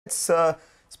Let's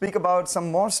speak about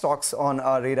some more stocks on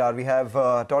our radar. We have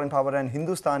Torrent Power and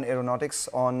Hindustan Aeronautics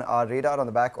on our radar on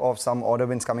the back of some order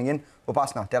wins coming in.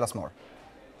 Upasana, tell us more.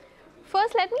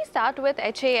 First, let me start with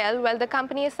HAL. Well, the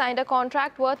company has signed a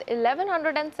contract worth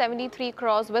 1,173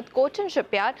 crores with Cochin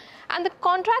Shipyard, and the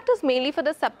contract is mainly for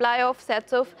the supply of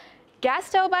sets of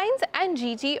gas turbines and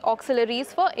GG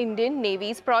auxiliaries for Indian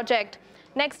Navy's project.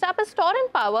 Next up is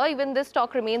Torrent Power. Even this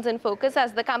stock remains in focus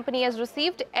as the company has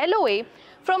received LOA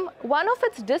from one of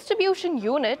its distribution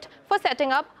unit for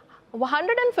setting up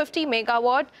 150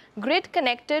 megawatt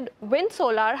grid-connected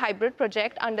wind-solar hybrid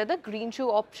project under the Green Shoe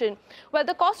option. Well,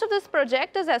 the cost of this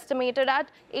project is estimated at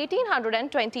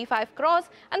 1,825 crores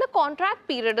and the contract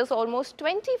period is almost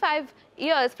 25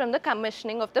 years from the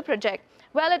commissioning of the project.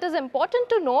 Well, it is important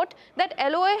to note that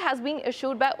LOA has been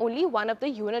issued by only one of the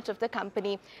units of the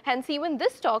company. Hence, even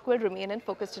this stock will remain in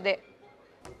focus today.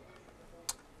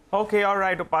 Okay, all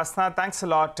right, Upasana, thanks a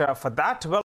lot for that.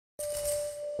 Well,